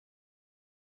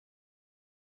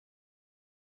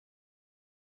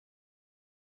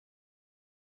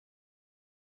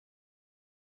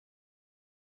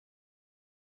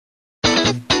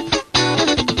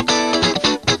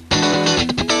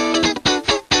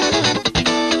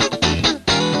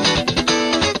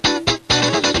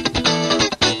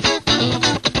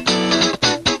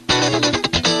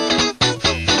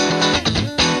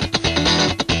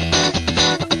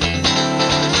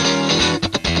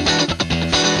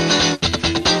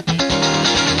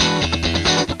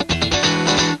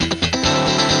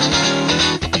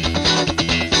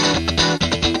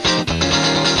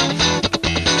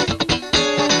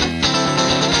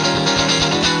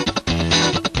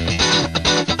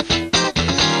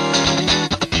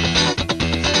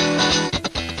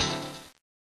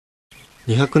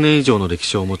200年以上の歴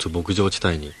史を持つ牧場地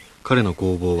帯に彼の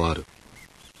工房はある。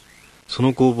そ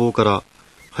の工房から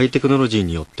ハイテクノロジー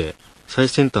によって最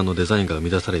先端のデザインが生み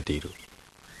出されている。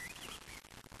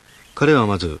彼は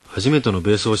まず初めての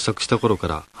ベースを試作した頃か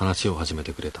ら話を始め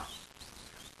てくれた。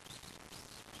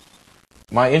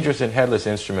My interest in headless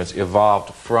instruments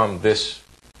evolved from this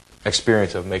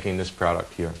experience of making this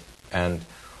product here. And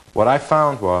what I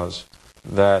found was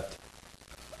that,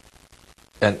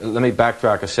 and let me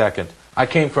backtrack a second, I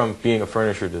came from being a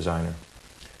furniture designer,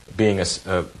 being a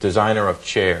designer of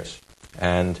chairs.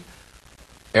 And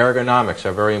ergonomics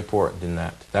are very important in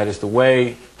that. That is, the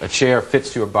way a chair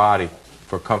fits your body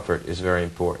for comfort is very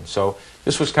important. So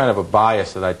this was kind of a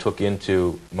bias that I took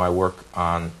into my work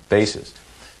on basses.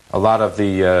 A lot of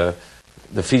the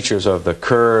features of the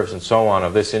curves and so on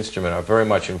of this instrument are very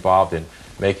much involved in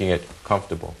making it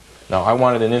comfortable. Now, I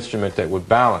wanted an instrument that would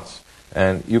balance,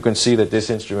 and you can see that this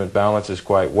instrument balances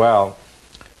quite well,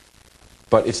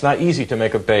 but it's not easy to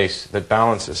make a bass that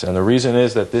balances, and the reason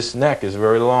is that this neck is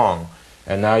very long,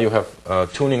 and now you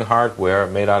have tuning hardware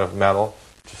made out of metal,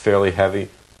 fairly heavy,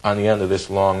 on the end of this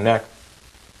long neck,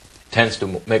 tends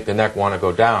to make the neck want to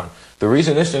go down. The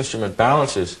reason this instrument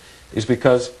balances is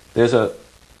because there's a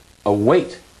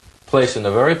weight placed in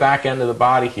the very back end of the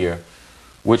body here,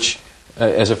 which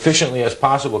as efficiently as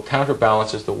possible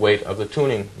counterbalances the weight of the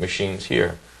tuning machines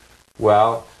here.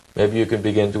 Well, maybe you can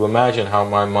begin to imagine how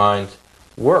my mind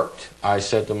worked. I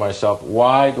said to myself,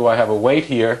 why do I have a weight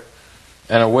here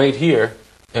and a weight here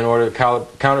in order to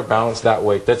counterbalance that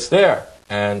weight that's there?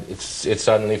 And it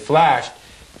suddenly flashed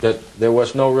that there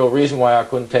was no real reason why I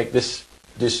couldn't take this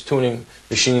tuning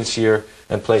machines here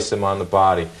and place them on the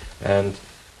body. And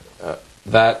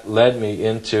that led me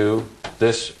into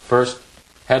this first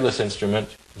headless instrument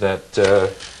that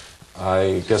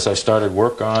I guess I started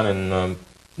work on in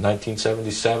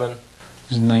 1977. It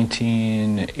was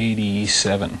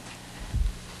 1987,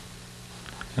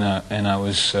 and I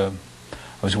was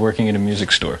working at a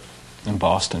music store in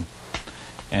Boston,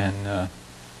 and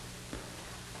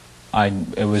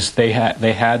they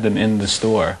had them in the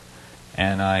store,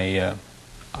 and I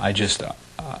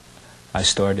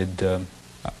started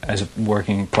as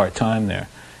working part-time there,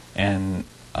 and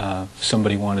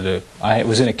somebody wanted to, it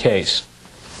was in a case,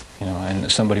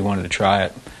 and somebody wanted to try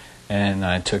it, and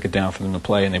I took it down for them to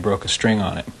play, and they broke a string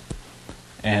on it,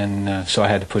 and so I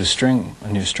had to put a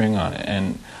new string on it,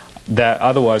 and that,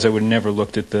 otherwise I would have never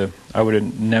I would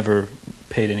have never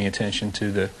paid any attention to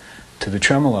the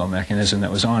tremolo mechanism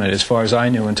that was on it. As far as I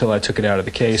knew, until I took it out of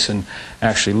the case and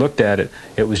actually looked at it,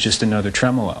 it was just another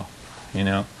tremolo,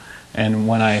 And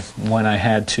when I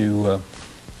had to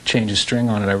change a string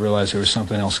on it, I realized there was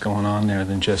something else going on there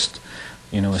than just,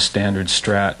 a standard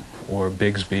Strat or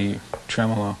Bigsby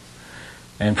tremolo.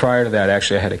 And prior to that,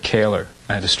 actually, I had a Kahler.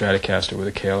 I had a Stratocaster with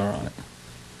a Kahler on it.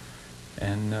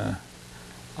 And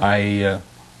I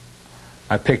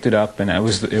picked it up, and it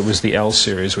was the L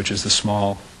series, which is the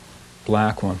small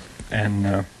black one. And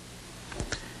I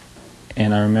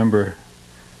remember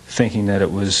thinking that it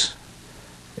was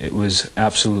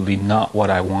absolutely not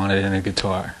what I wanted in a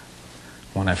guitar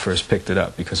when I first picked it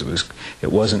up, because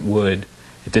it wasn't wood,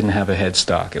 it didn't have a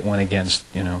headstock, it went against,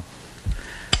 And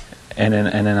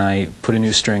then I put a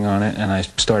new string on it, and I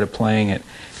started playing it,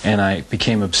 and I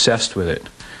became obsessed with it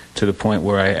to the point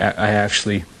where I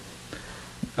actually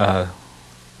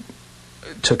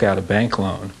took out a bank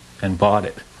loan and bought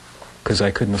it because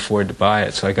I couldn't afford to buy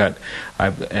it. So I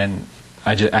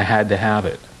had to have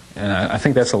it. And I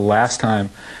think that's the last time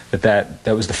that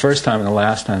was the first time and the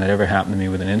last time that ever happened to me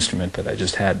with an instrument, that I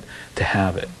just had to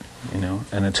have it,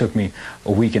 And it took me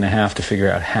a week and a half to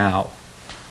figure out how.